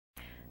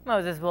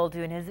Moses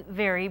Woldu in his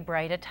very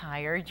bright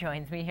attire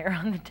joins me here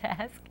on the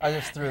desk. I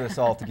just threw this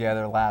all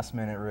together last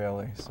minute,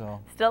 really.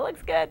 So still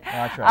looks good.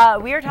 I tried.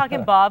 We are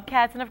talking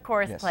Bobcats, and of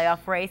course, Yes.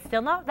 playoff race.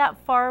 Still not that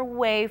far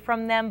away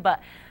from them,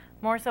 but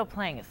more so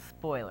playing a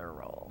spoiler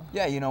role.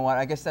 Yeah, you know what?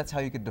 I guess that's how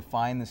you could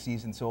define the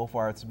season so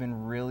far. It's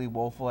been really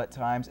woeful at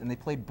times, and they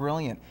played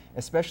brilliant,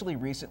 especially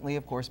recently,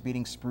 of course,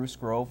 beating Spruce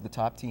Grove, the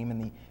top team in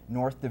the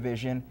North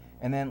Division.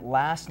 And then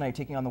last night,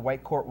 taking on the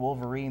Whitecourt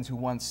Wolverines, who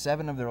won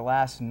 7 of their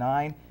last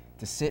 9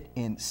 to sit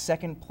in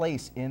second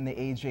place in the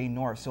AJ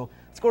North. So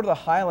let's go to the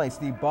highlights.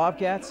 The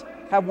Bobcats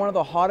have one of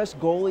the hottest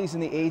goalies in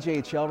the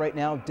AJHL right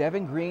now.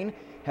 Devin Green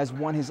has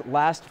won his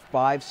last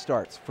 5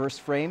 starts.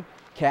 First frame,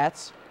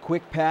 Cats,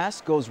 quick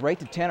pass, goes right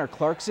to Tanner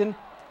Clarkson,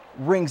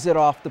 rings it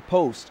off the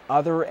post.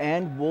 Other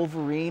end,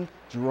 Wolverine,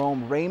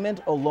 Jerome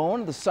Raymond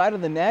alone, the side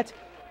of the net,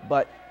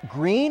 but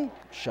Green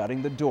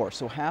shutting the door.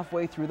 So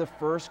halfway through the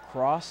first,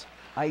 cross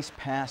ice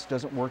pass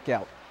doesn't work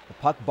out. The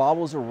puck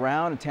bobbles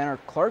around and Tanner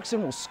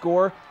Clarkson will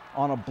score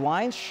on a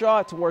blind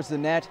shot towards the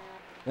net.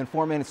 Then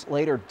 4 minutes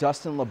later,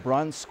 Dustin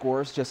LeBrun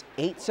scores just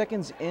 8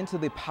 seconds into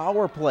the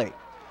power play.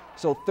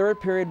 So third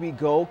period we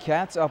go,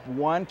 Cats up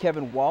 1,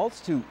 Kevin Waltz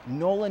to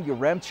Nolan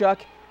Yaremchuk.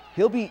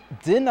 He'll be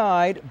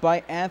denied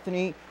by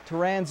Anthony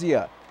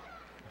Taranzia,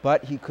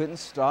 but he couldn't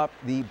stop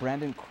the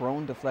Brandon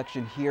Crone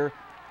deflection here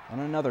on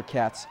another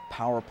Cats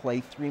power play.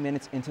 3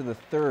 minutes into the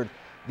third,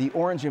 the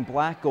Orange and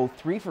Black go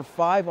 3 for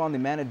 5 on the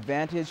man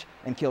advantage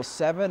and kill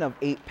 7 of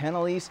 8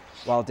 penalties,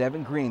 while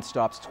Devin Green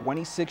stops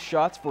 26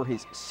 shots for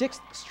his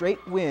 6th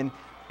straight win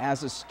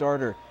as a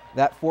starter.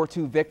 That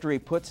 4-2 victory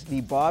puts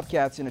the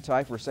Bobcats in a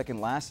tie for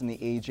second last in the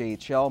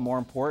AJHL. More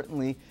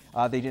importantly,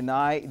 they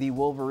deny the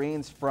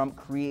Wolverines from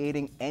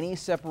creating any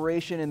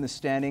separation in the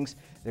standings.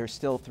 They're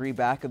still 3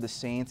 back of the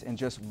Saints and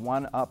just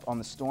 1 up on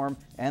the Storm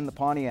and the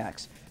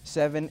Pontiacs.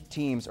 7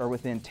 teams are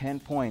within 10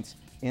 points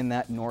in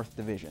that North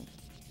Division.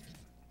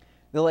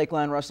 The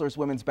Lakeland Rustlers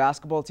women's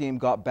basketball team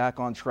got back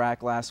on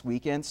track last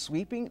weekend,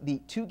 sweeping the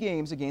 2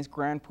 games against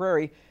Grand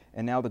Prairie,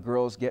 and now the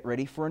girls get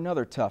ready for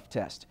another tough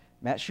test.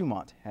 Matt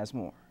Schumont has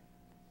more.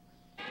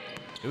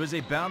 It was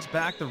a bounce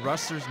back the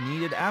Rustlers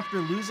needed after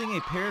losing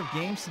a pair of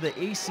games to the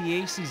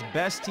ACAC's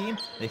best team.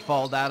 They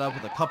followed that up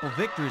with a couple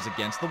victories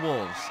against the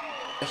Wolves.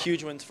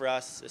 Huge wins for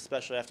us,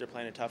 especially after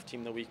playing a tough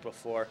team the week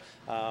before.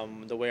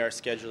 The way our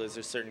schedule is,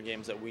 there's certain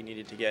games that we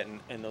needed to get,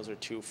 and those are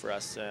 2 for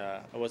us.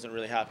 I wasn't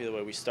really happy the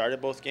way we started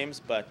both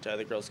games, but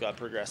the girls got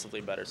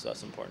progressively better, so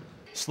that's important.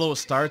 Slow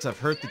starts have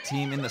hurt the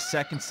team in the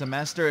second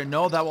semester, and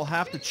know that will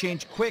have to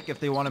change quick if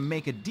they want to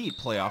make a deep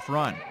playoff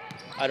run.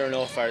 I don't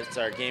know if it's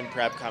our game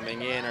prep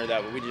coming in or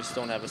that we just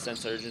don't have a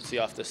sense of urgency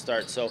off the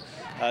start. So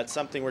it's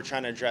something we're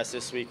trying to address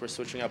this week. We're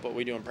switching up what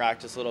we do in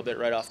practice a little bit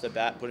right off the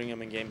bat, putting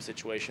them in game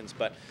situations.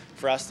 But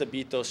for us to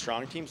beat those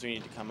strong teams, we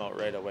need to come out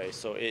right away.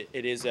 So it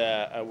is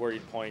a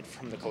worried point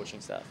from the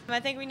coaching staff.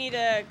 I think we need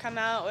to come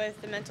out with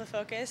the mental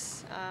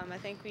focus. I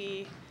think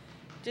we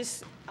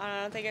just,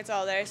 I don't think it's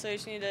all there, so we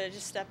just need to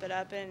just step it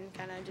up and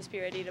kind of just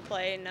be ready to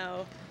play and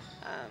know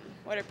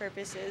what our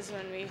purpose is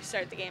when we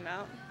start the game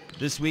out.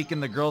 This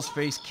weekend, the girls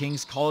face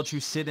Kings College, who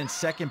sit in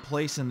second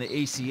place in the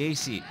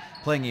ACAC.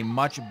 Playing a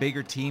much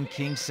bigger team,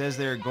 Kings says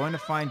they are going to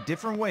find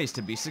different ways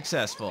to be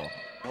successful.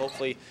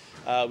 Hopefully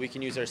we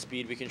can use our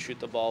speed, we can shoot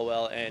the ball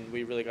well, and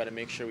we really got to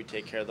make sure we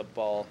take care of the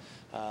ball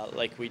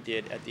like we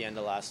did at the end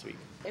of last week.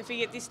 If we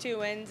get these 2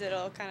 wins,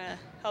 it'll kind of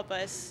help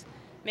us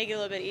make it a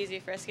little bit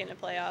easier for us to get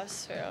into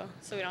playoffs,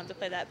 so we don't have to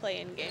play that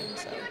play-in game.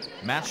 So.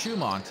 Matt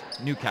Schumont,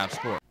 Newcap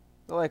Sports.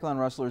 The Lakeland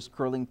Rustlers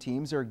curling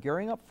teams are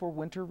gearing up for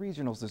winter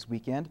regionals this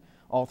weekend.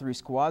 All 3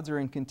 squads are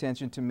in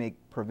contention to make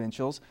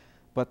provincials,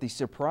 but the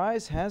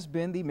surprise has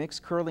been the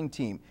mixed curling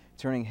team,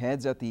 turning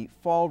heads at the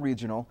fall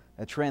regional,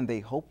 a trend they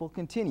hope will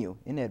continue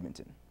in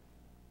Edmonton.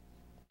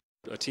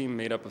 A team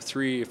made up of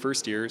 3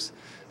 first years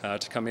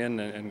to come in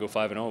and go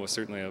 5-0 was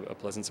certainly a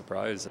pleasant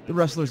surprise. The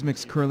Rustlers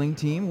mixed curling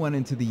team went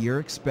into the year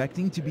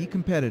expecting to be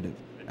competitive.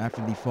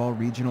 After the fall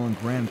regional in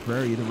Grand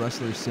Prairie, the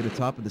Rustlers sit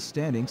atop of the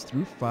standings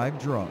through 5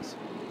 draws.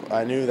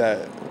 I knew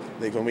that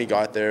when we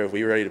got there,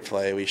 we were ready to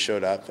play. We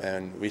showed up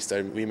and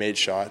we made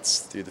shots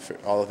through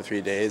all of the 3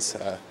 days.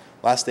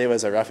 Last day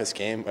was our roughest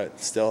game, but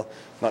still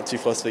not too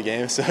close to the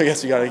game. So I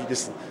guess we got to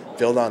just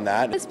build on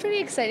that. It's pretty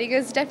exciting. It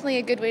was definitely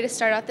a good way to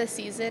start off this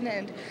season,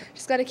 and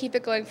just got to keep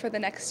it going for the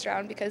next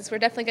round because we're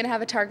definitely going to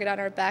have a target on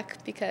our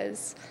back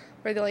because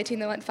we're the only team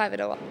that went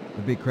 5-0.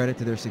 A big credit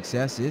to their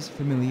success is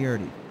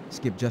familiarity.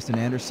 Skip Justin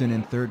Anderson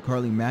and third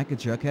Carly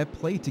Makachuk have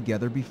played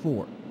together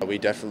before. We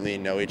definitely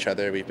know each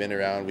other. We've been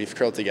around. We've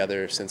curled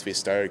together since we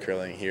started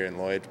curling here in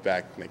Lloyd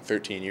back like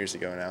 13 years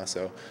ago now.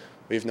 So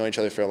we've known each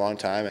other for a long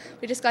time.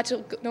 We just got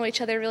to know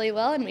each other really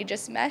well, and we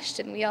just meshed,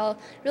 and we all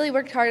really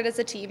worked hard as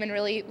a team, and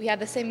really we had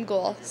the same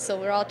goal. So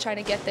we're all trying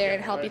to get there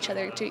and help each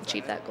other to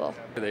achieve that goal.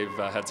 They've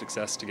had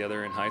success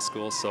together in high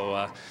school,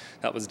 so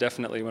that was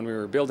definitely when we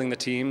were building the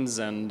teams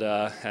and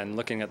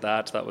looking at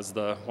that was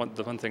the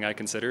one thing I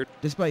considered.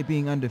 Despite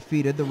being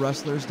undefeated, the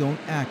Rustlers don't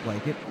act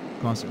like it,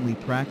 constantly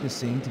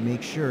practicing to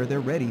make sure they're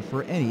ready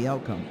for any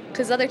outcome.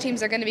 Because other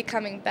teams are going to be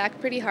coming back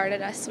pretty hard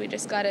at us, so we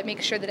just got to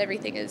make sure that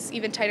everything is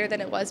even tighter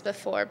than it was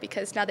before,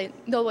 because now they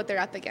know what they're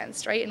up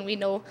against, right? And we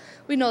know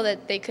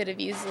that they could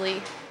have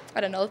easily, I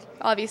don't know,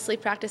 obviously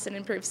practiced and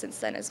improved since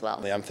then as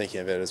well. I'm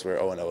thinking of it as we're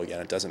 0-0 again.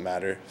 It doesn't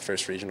matter.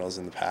 First regionals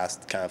in the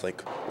past, kind of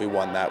like we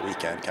won that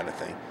weekend kind of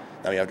thing.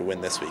 Now we have to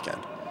win this weekend.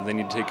 They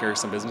need to take care of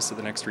some business at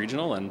the next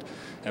regional and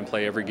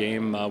play every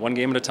game one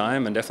game at a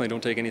time, and definitely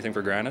don't take anything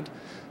for granted.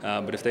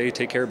 But if they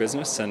take care of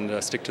business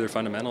and stick to their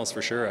fundamentals,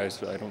 for sure, I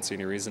don't see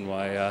any reason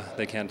why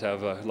they can't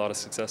have a lot of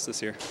success this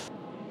year.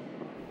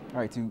 All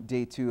right, to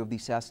day 2 of the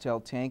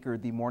CITL Tanker,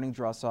 the morning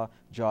draw saw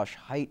Josh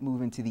Height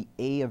move into the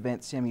A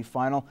event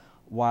semifinal,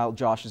 while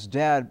Josh's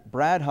dad,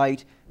 Brad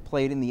Height,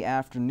 played in the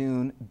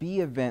afternoon B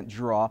event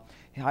draw.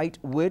 Height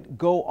would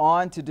go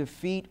on to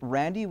defeat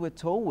Randy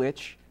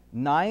Witowicz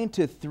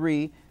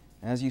 9-3,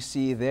 as you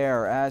see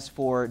there. As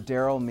for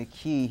Daryl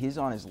McKee, he's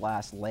on his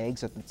last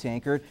legs at the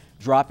Tankard,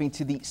 dropping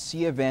to the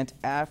C event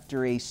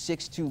after a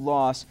 6-2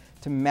 loss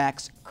to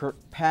Max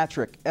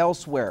Kirkpatrick.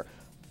 Elsewhere,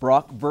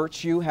 Brock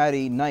Virtue had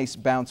a nice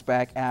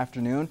bounce-back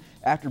afternoon.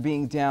 After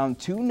being down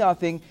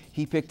 2-0,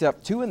 he picked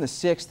up 2 in the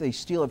 6th, a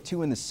steal of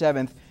 2 in the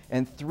 7th,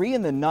 and 3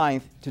 in the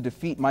 9th to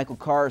defeat Michael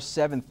Carr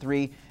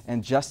 7-3,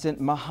 and Justin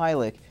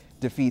Mihalik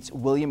defeats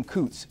William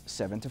Coots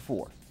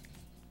 7-4.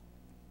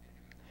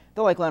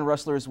 The Lakeland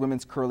Rustlers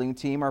women's curling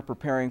team are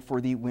preparing for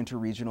the Winter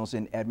Regionals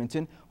in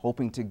Edmonton.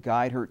 Hoping to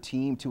guide her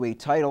team to a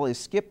title is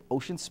skip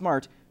Ocean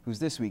Smart, who's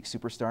this week's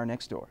Superstar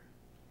Next Door.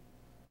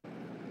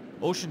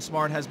 Ocean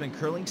Smart has been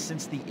curling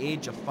since the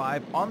age of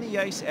 5 on the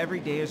ice every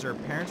day as her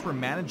parents were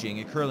managing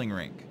a curling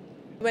rink.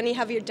 When you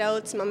have your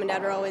doubts, Mom and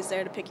Dad are always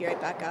there to pick you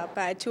right back up.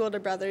 I had 2 older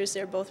brothers.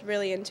 They're both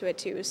really into it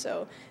too,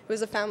 so it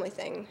was a family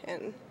thing,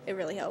 and it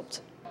really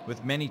helped.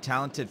 With many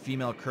talented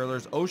female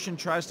curlers, Ocean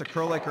tries to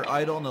curl like her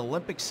idol and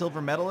Olympic silver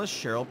medalist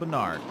Cheryl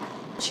Bernard.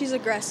 She's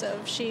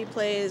aggressive. She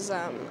plays,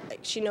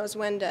 she knows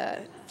when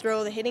to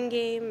throw the hitting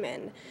game,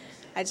 and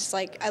I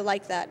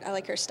like that. I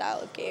like her style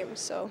of game,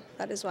 so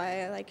that is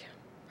why I like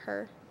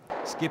her.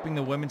 Skipping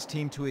the women's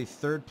team to a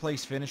 3rd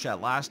place finish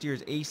at last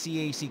year's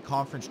ACAC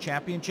Conference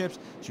Championships,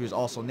 she was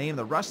also named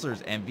the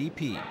Rustlers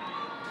MVP.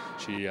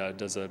 She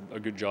does a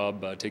good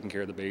job taking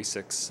care of the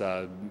basics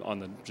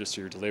on just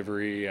your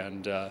delivery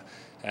and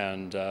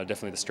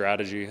definitely the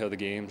strategy of the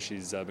game.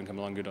 She's been coming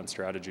along good on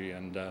strategy,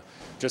 and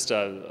just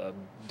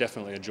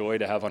definitely a joy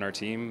to have on our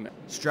team.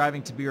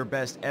 Striving to be her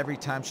best every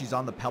time she's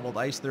on the pebbled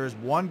ice, there is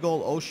one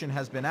goal Ocean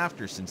has been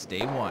after since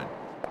day 1.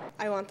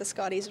 I want the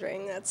Scotties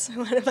ring. That's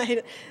one of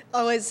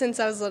my, since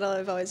I was little,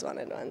 I've always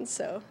wanted one,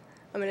 so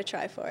I'm going to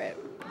try for it.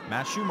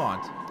 Matt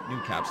Schumont,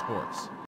 Newcap Sports.